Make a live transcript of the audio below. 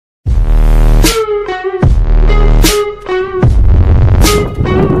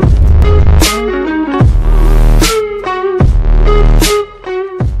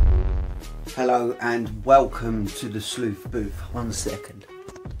welcome to the Sleuth booth. 1 second.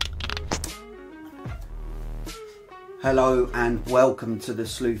 Hello and welcome to the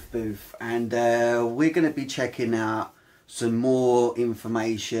Sleuth booth, and we're going to be checking out some more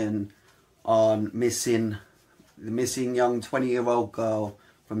information on the missing young 20-year-old girl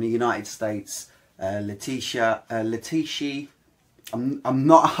from the United States, Lateche. I'm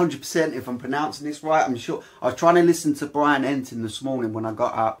not 100% if I'm pronouncing this right. I'm sure. I was trying to listen to Brian Entin this morning when I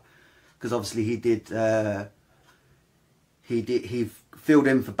got up, because obviously he filled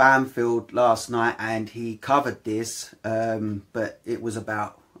in for Banfield last night and he covered this, but it was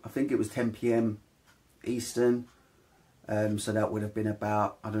about, I think it was 10 PM Eastern, so that would have been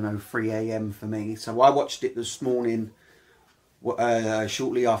about, I don't know, 3 AM for me. So I watched it this morning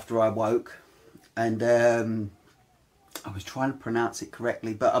shortly after I woke, and I was trying to pronounce it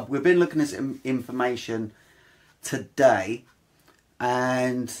correctly, but we've been looking at some information today,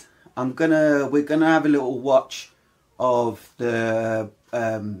 and we're gonna have a little watch of the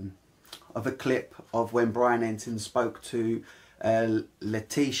of a clip of when Brian Entin spoke to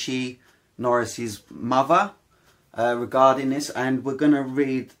Lateche Norris's mother regarding this, and we're gonna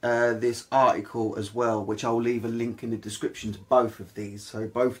read this article as well, which I'll leave a link in the description to both of these, so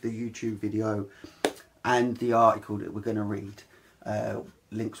both the YouTube video and the article that we're gonna read.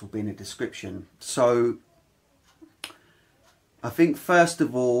 Links will be in the description. So I think first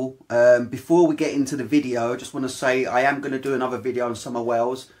of all, before we get into the video, I just want to say I am going to do another video on Summer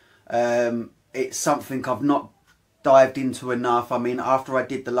Wells. It's something I've not dived into enough. I mean, after I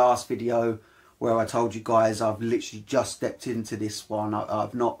did the last video where I told you guys I've literally just stepped into this one.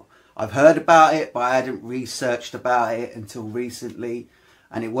 I've heard about it, but I hadn't researched about it until recently.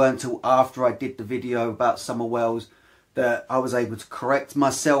 And it weren't until after I did the video about Summer Wells that I was able to correct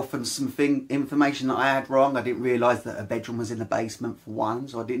myself and some information that I had wrong. I didn't realise that a bedroom was in the basement for one,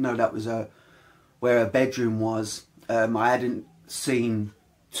 so I didn't know that was where a bedroom was. I hadn't seen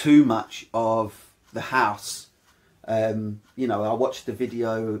too much of the house. You know, I watched the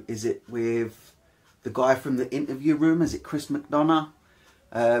video, is it with the guy from the interview room, is it Chris McDonough?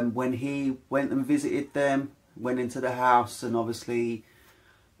 When he went and visited them, went into the house, and obviously,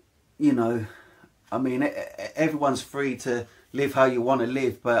 you know, I mean, everyone's free to live how you want to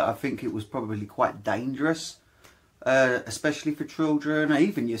live, but I think it was probably quite dangerous, especially for children, or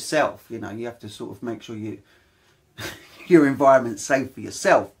even yourself. You know, you have to sort of make sure your environment's safe for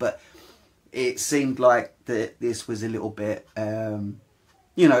yourself. But it seemed like that this was a little bit,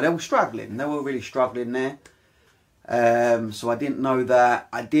 you know, they were struggling. They were really struggling there. So I didn't know that.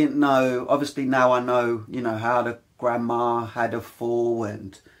 I didn't know, obviously now I know, you know, how the grandma had a fall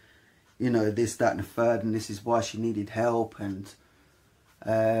and, you know, this, that and the third, and this is why she needed help, and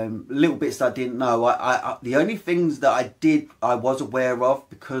little bits that I didn't know. The only things that I was aware of,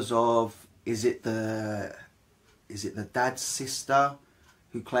 because of, is it the dad's sister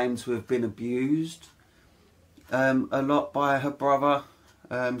who claimed to have been abused a lot by her brother,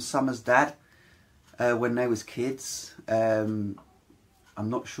 Summer's dad, when they was kids. I'm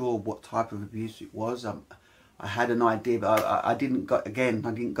not sure what type of abuse it was. I had an idea, but I didn't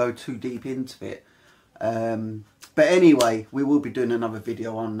go too deep into it. But anyway, we will be doing another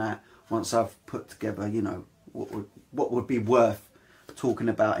video on that once I've put together, you know, what would be worth talking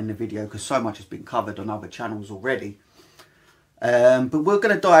about in the video, because so much has been covered on other channels already. But we're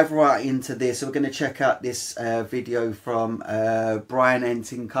going to dive right into this. We're going to check out this video from Brian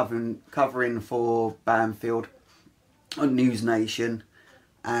Entin covering for Banfield on Newsnation,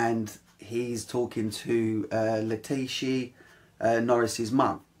 and he's talking to Lateche Norris's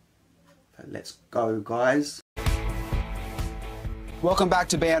mum. Let's go, guys. Welcome back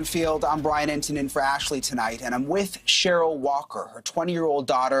to Banfield. I'm Brian Entin in for Ashley tonight, and I'm with Cheryl Walker. Her 20-year-old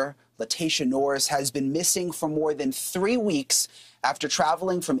daughter, Lateche Norris, has been missing for more than 3 weeks after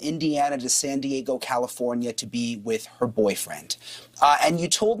traveling from Indiana to San Diego, California to be with her boyfriend. And you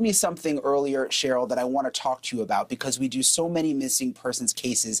told me something earlier, Cheryl, that I want to talk to you about, because we do so many missing persons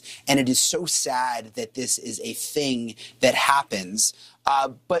cases, and it is so sad that this is a thing that happens.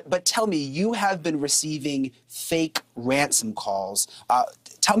 But tell me, you have been receiving fake ransom calls.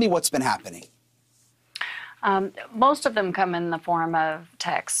 Tell me what's been happening. Most of them come in the form of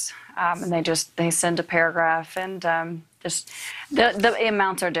texts, and they send a paragraph, and just the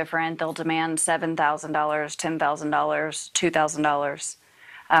amounts are different. They'll demand $7,000, $10,000,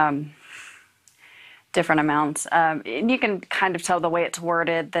 $2,000, different amounts. And you can kind of tell the way it's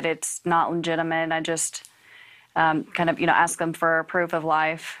worded that it's not legitimate. I just kind of, you know, ask them for proof of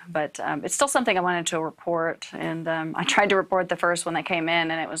life, but it's still something I wanted to report. And I tried to report the first one that came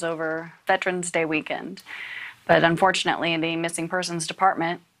in, and it was over Veterans Day weekend. But unfortunately, the Missing Persons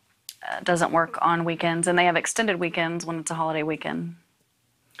Department doesn't work on weekends, and they have extended weekends when it's a holiday weekend.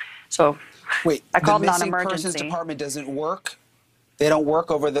 So wait, I called the missing non-emergency. persons department doesn't work? They don't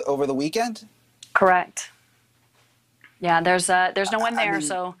work over the weekend? Correct. Yeah, there's no one there, I mean,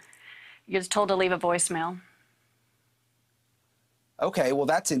 so you're just told to leave a voicemail. Okay, well,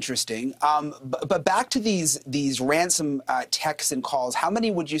 that's interesting. But back to these ransom texts and calls, how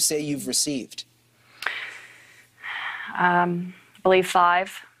many would you say you've received? I believe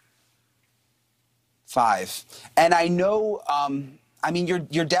 5. 5. And I know, I mean,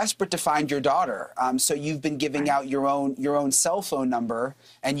 you're desperate to find your daughter. So you've been giving out your own cell phone number,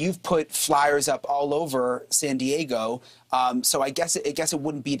 and you've put flyers up all over San Diego. So I guess it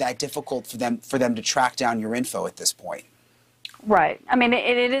wouldn't be that difficult for them to track down your info at this point. Right. I mean,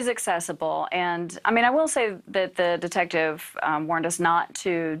 it is accessible. And I mean, I will say that the detective warned us not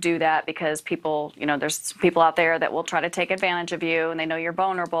to do that because people, you know, there's people out there that will try to take advantage of you and they know you're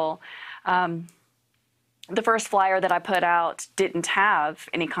vulnerable. The first flyer that I put out didn't have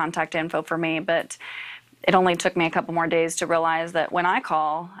any contact info for me, but it only took me a couple more days to realize that when I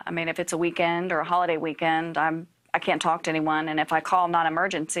call, I mean, if it's a weekend or a holiday weekend, I can't talk to anyone, and if I call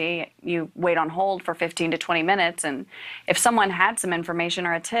non-emergency, you wait on hold for 15 to 20 minutes, and if someone had some information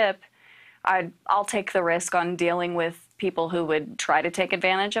or a tip, I'll take the risk on dealing with people who would try to take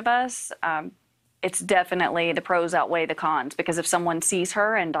advantage of us. It's definitely the pros outweigh the cons, because if someone sees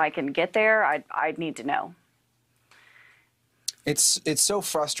her and I can get there, I'd need to know. It's so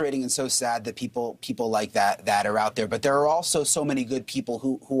frustrating and so sad that people like that are out there. But there are also so many good people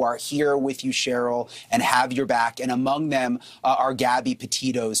who are here with you, Cheryl, and have your back. And among them are Gabby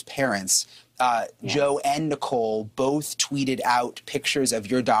Petito's parents. Yes. Joe and Nicole both tweeted out pictures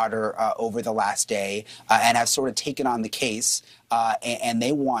of your daughter over the last day and have sort of taken on the case, and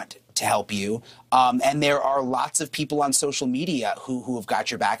they want to help you. And there are lots of people on social media who have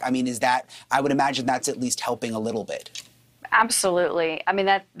got your back. I mean, I would imagine that's at least helping a little bit. Absolutely. I mean,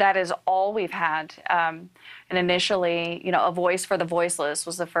 that is all we've had. And initially, you know, a voice for the voiceless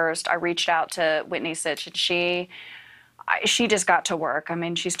was the first. I reached out to Whitney Sitch, and she just got to work. I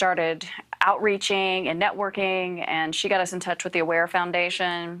mean, she started outreaching and networking, and she got us in touch with the Aware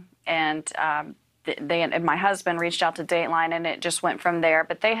Foundation, and and my husband reached out to Dateline, and it just went from there.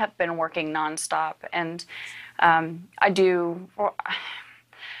 But they have been working nonstop, and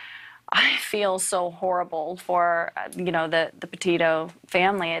I feel so horrible for, you know, the Petito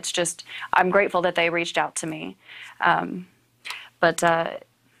family. It's just, I'm grateful that they reached out to me. But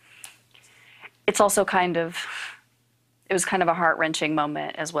it's also it was kind of a heart-wrenching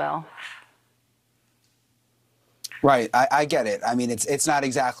moment as well. Right. I get it. I mean, it's not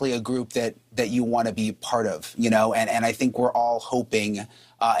exactly a group that you want to be part of, you know, and I think we're all hoping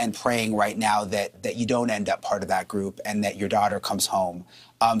and praying right now that you don't end up part of that group and that your daughter comes home.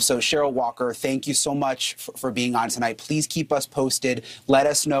 So Cheryl Walker, thank you so much for being on tonight. Please keep us posted. Let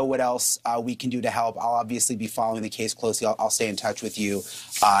us know what else we can do to help. I'll obviously be following the case closely. I'll stay in touch with you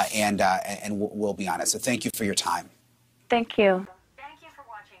and we'll be on it. So thank you for your time. Thank you.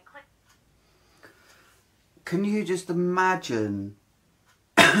 Can you just imagine,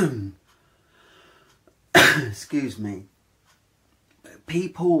 excuse me,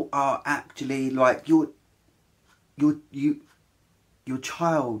 people are actually like, your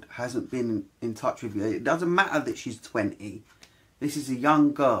child hasn't been in touch with you. It doesn't matter that she's 20. This is a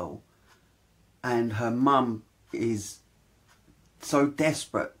young girl, and her mum is so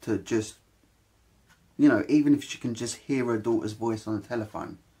desperate to just, you know, even if she can just hear her daughter's voice on the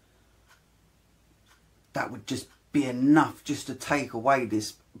telephone, that would just be enough just to take away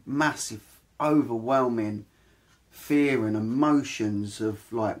this massive, overwhelming fear and emotions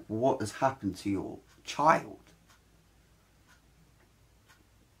of like what has happened to your child.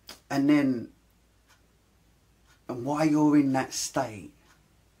 And then, and while you're in that state,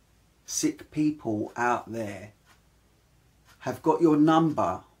 sick people out there have got your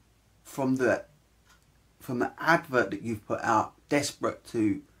number from the advert that you've put out, desperate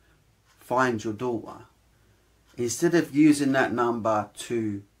to find your daughter. Instead of using that number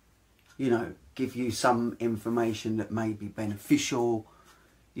to, you know, give you some information that may be beneficial,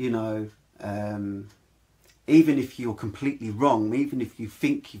 you know, even if you're completely wrong, even if you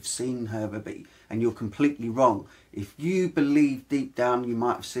think you've seen her and you're completely wrong, if you believe deep down you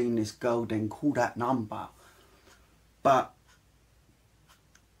might have seen this girl, then call that number. But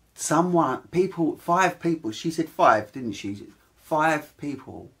five people, she said 5, didn't she? 5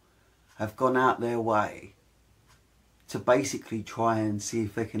 people have gone out their way to basically try and see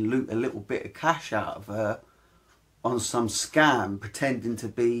if they can loot a little bit of cash out of her on some scam, pretending to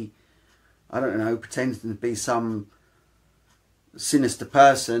be, I don't know, pretending to be some sinister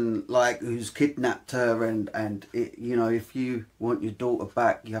person, like, who's kidnapped her, and it, you know, if you want your daughter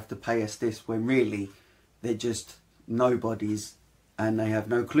back, you have to pay us this, when really they're just nobodies and they have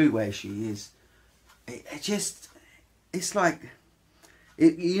no clue where she is. It just, it's like,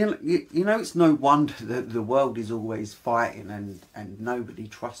 you know, it's no wonder that the world is always fighting and nobody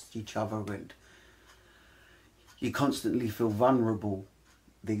trusts each other, and you constantly feel vulnerable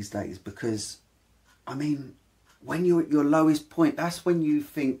these days, because, I mean, when you're at your lowest point, that's when you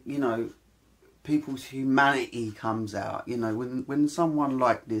think, you know, people's humanity comes out. You know, when someone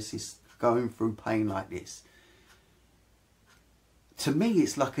like this is going through pain like this, to me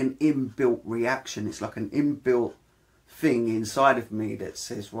it's like an inbuilt reaction. It's like an inbuilt thing inside of me that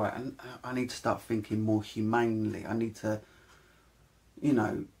says, right, I need to start thinking more humanely. I need to, you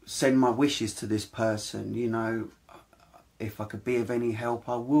know, send my wishes to this person. You know, if I could be of any help,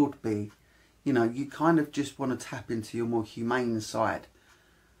 I would be. You know, you kind of just want to tap into your more humane side.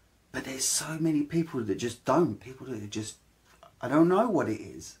 But there's so many people that just don't. People that just, I don't know what it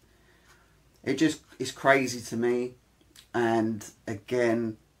is. It just is crazy to me. And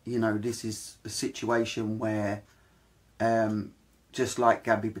again, you know, this is a situation where, just like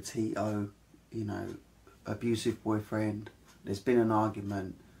Gabby Petito, you know, abusive boyfriend, there's been an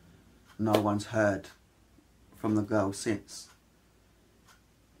argument, no one's heard from the girl since.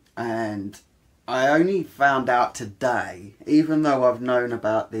 And I only found out today, even though I've known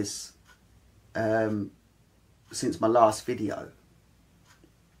about this since my last video.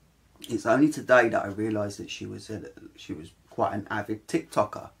 It's only today that I realised that she was quite an avid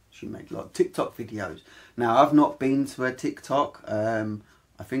TikToker. She made a lot of TikTok videos. Now, I've not been to her TikTok. I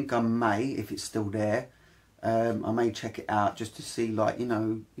think I may, if it's still there. I may check it out just to see, like, you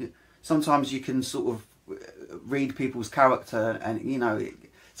know, sometimes you can sort of read people's character, and, you know,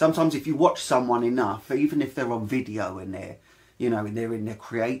 sometimes if you watch someone enough, even if they're on video and they're, you know, they're in their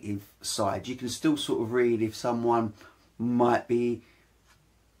creative side, you can still sort of read if someone might be,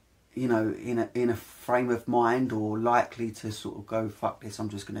 you know, in a frame of mind, or likely to sort of go, fuck this, I'm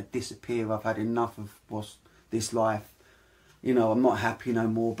just going to disappear, I've had enough of what's this life, you know, I'm not happy no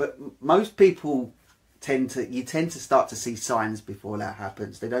more. But most people tend to start to see signs before that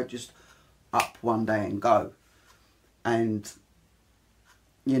happens. They don't just up one day and go. And,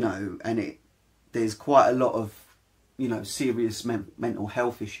 you know, and there's quite a lot of, you know, serious mental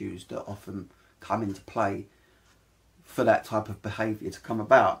health issues that often come into play for that type of behaviour to come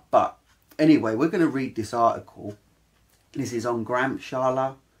about. But anyway, we're going to read this article. This is on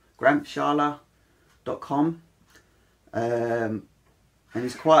gramsharla.com, and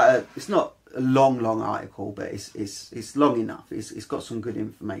it's it's not a long article, but it's long enough. It's got some good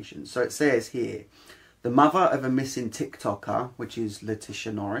information. So it says here, the mother of a missing TikToker, which is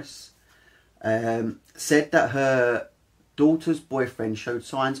Lateche Norris, said that her daughter's boyfriend showed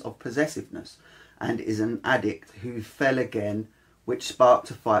signs of possessiveness and is an addict who fell again, which sparked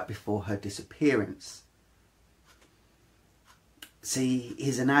a fight before her disappearance. See,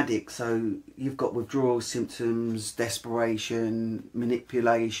 he's an addict, so you've got withdrawal symptoms, desperation,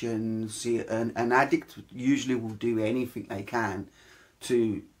 manipulation. See, an addict usually will do anything they can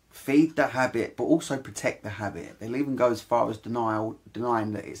to feed the habit, but also protect the habit. They'll even go as far as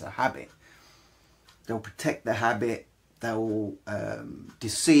denying that it's a habit. They'll protect the habit, they'll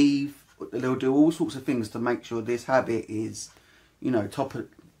deceive, they'll do all sorts of things to make sure this habit is, you know, top of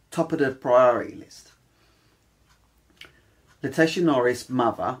the priority list. Lateche Norris'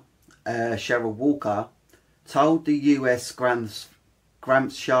 mother, Cheryl Walker, told the US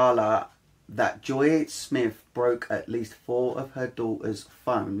Gramsharla that Joy Smith broke at least 4 of her daughter's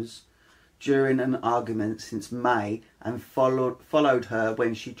phones during an argument since May, and followed her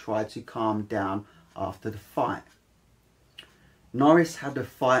when she tried to calm down after the fight. Norris had a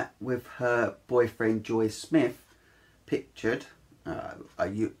fight with her boyfriend Joy Smith, pictured.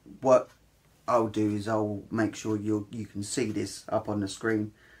 What I'll do is I'll make sure you can see this up on the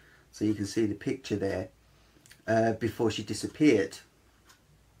screen, so you can see the picture there, before she disappeared.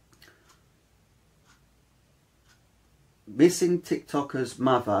 Missing TikToker's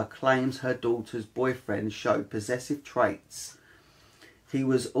mother claims her daughter's boyfriend showed possessive traits. He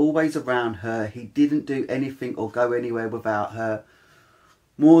was always around her. He didn't do anything or go anywhere without her.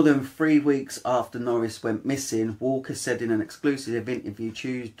 More than 3 weeks after Norris went missing, Walker said in an exclusive interview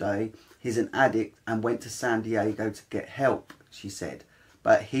Tuesday, he's an addict and went to San Diego to get help, she said.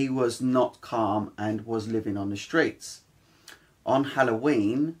 But he was not calm and was living on the streets. On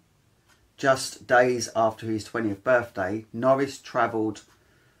Halloween, just days after his 20th birthday, Norris travelled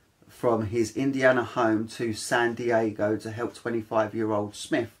from his Indiana home to San Diego to help 25-year-old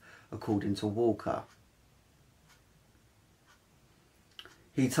Smith, according to Walker.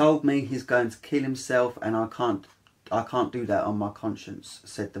 He told me he's going to kill himself, and I can't do that on my conscience,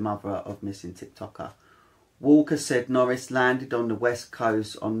 said the mother of missing TikToker. Walker said Norris landed on the West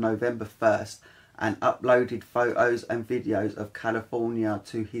Coast on November 1st and uploaded photos and videos of California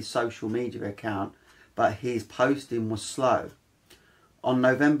to his social media account, but his posting was slow. On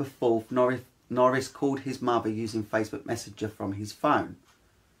November 4th, Norris called his mother using Facebook Messenger from his phone.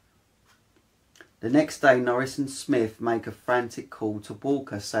 The next day, Norris and Smith make a frantic call to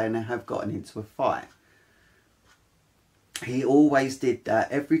Walker saying they have gotten into a fight. He always did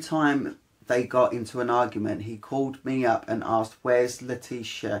that. Every time they got into an argument, he called me up and asked, where's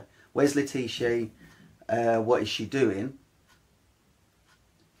Lateche? What is she doing?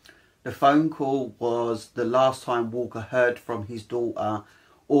 The phone call was the last time Walker heard from his daughter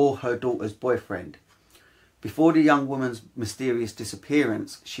or her daughter's boyfriend. Before the young woman's mysterious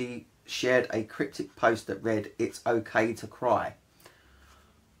disappearance, she shared a cryptic post that read, "It's okay to cry."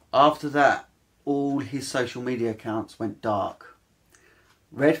 After that, all his social media accounts went dark.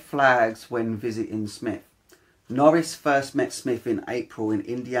 Red flags when visiting Smith. Norris first met Smith in April in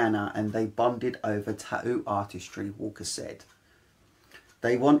Indiana and they bonded over tattoo artistry, Walker said.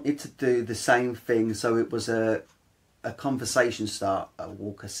 They wanted to do the same thing, so it was a conversation starter,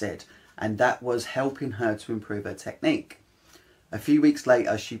 Walker said, and that was helping her to improve her technique. A few weeks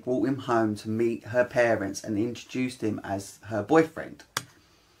later, she brought him home to meet her parents and introduced him as her boyfriend.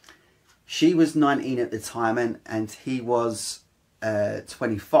 She was 19 at the time and he was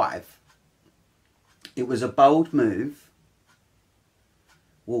 25. It was a bold move,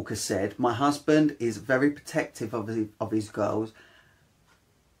 Walker said. My husband is very protective of his girls,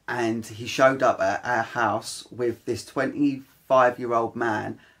 and he showed up at our house with this 25-year-old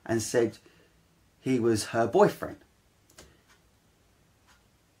man and said he was her boyfriend.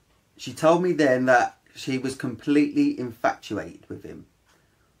 She told me then that she was completely infatuated with him.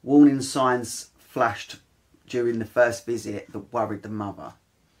 Warning signs flashed during the first visit that worried the mother.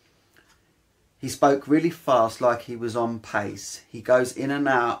 He spoke really fast, like he was on pace. He goes in and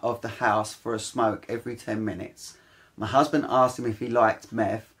out of the house for a smoke every 10 minutes. My husband asked him if he liked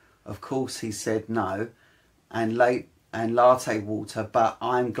meth. Of course he said no, and latte water, but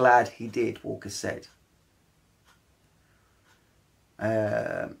I'm glad he did, Walker said.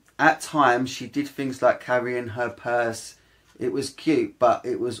 At times she did things like carrying her purse. It was cute, but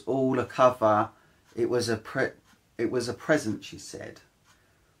it was all a cover. It was a present, she said.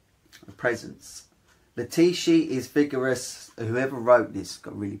 A presence. Lateche is vigorous. Whoever wrote this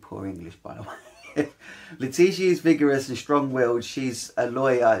got really poor English, by the way. Lateche is vigorous and strong-willed. She's a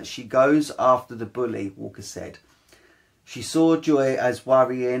lawyer. She goes after the bully, Walker said. She saw Joy as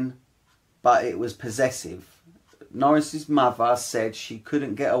worrying, but it was possessive. Norris's mother said she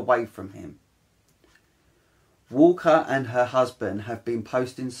couldn't get away from him. Walker and her husband have been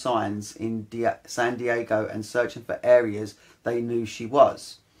posting signs in San Diego and searching for areas they knew she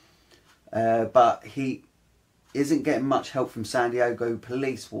was. But he isn't getting much help from San Diego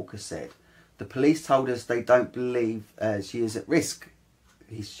police, Walker said. The police told us they don't believe she is at risk,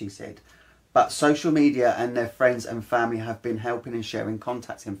 she said. But social media and their friends and family have been helping and sharing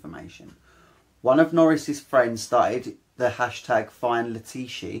contact information. One of Norris's friends started the hashtag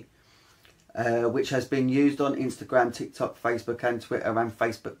 #FindLateche, which has been used on Instagram, TikTok, Facebook and Twitter and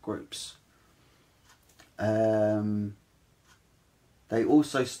Facebook groups. They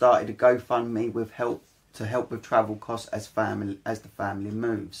also started a GoFundMe to help with travel costs as the family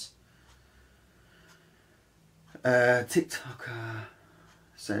moves. TikTok.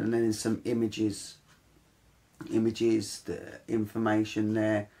 So and then there's some images, the information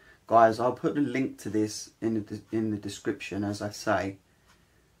there. Guys, I'll put a link to this in the description, as I say.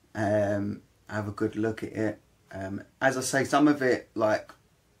 Have a good look at it. As I say, some of it, like,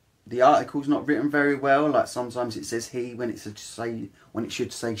 the article's not written very well. Like, sometimes it says he when it should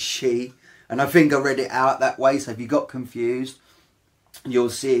say she. And I think I read it out that way. So if you got confused, you'll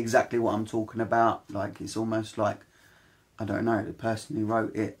see exactly what I'm talking about. Like, it's almost like, I don't know, the person who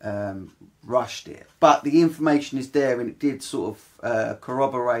wrote it rushed it. But the information is there, and it did sort of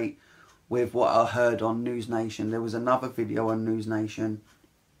corroborate with what I heard on Newsnation. There was another video on Newsnation,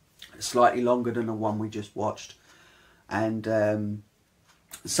 slightly longer than the one we just watched, and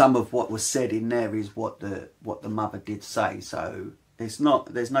some of what was said in there is what the mother did say. So there's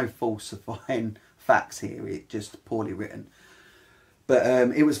no falsifying facts here. It's just poorly written. But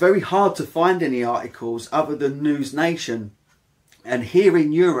it was very hard to find any articles other than Newsnation. And here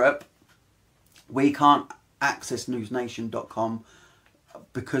in Europe, we can't access newsnation.com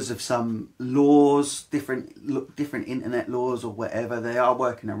because of some laws, different internet laws or whatever. They are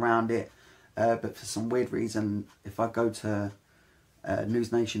working around it. But for some weird reason, if I go to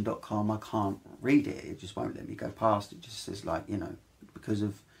Newsnation.com, I can't read it. It just won't let me go past. It just says, like, you know, because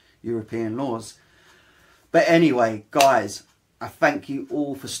of European laws. But anyway, guys, I thank you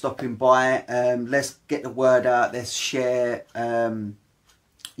all for stopping by. Let's get the word out. Let's share,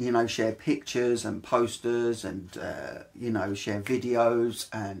 you know, share pictures and posters and, you know, share videos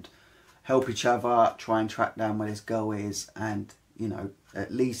and help each other try and track down where this girl is and, you know,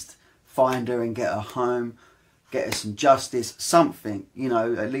 at least find her and get her home, get her some justice, something, you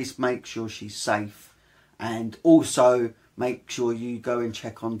know, at least make sure she's safe. And also make sure you go and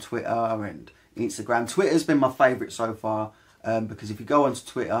check on Twitter and Instagram. Twitter's been my favourite so far, because if you go onto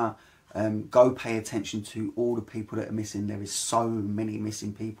Twitter, go pay attention to all the people that are missing. There is so many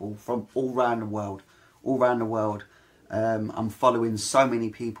missing people from all around the world, I'm following so many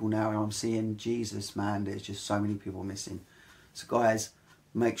people now and I'm seeing, Jesus, man, there's just so many people missing. So guys,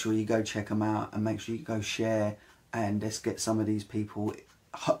 make sure you go check them out and make sure you go share and let's get some of these people.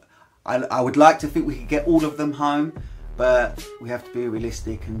 I would like to think we could get all of them home, but we have to be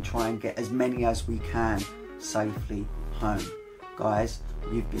realistic and try and get as many as we can safely home. Guys,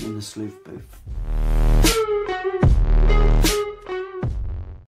 you've been in the Sleuth booth.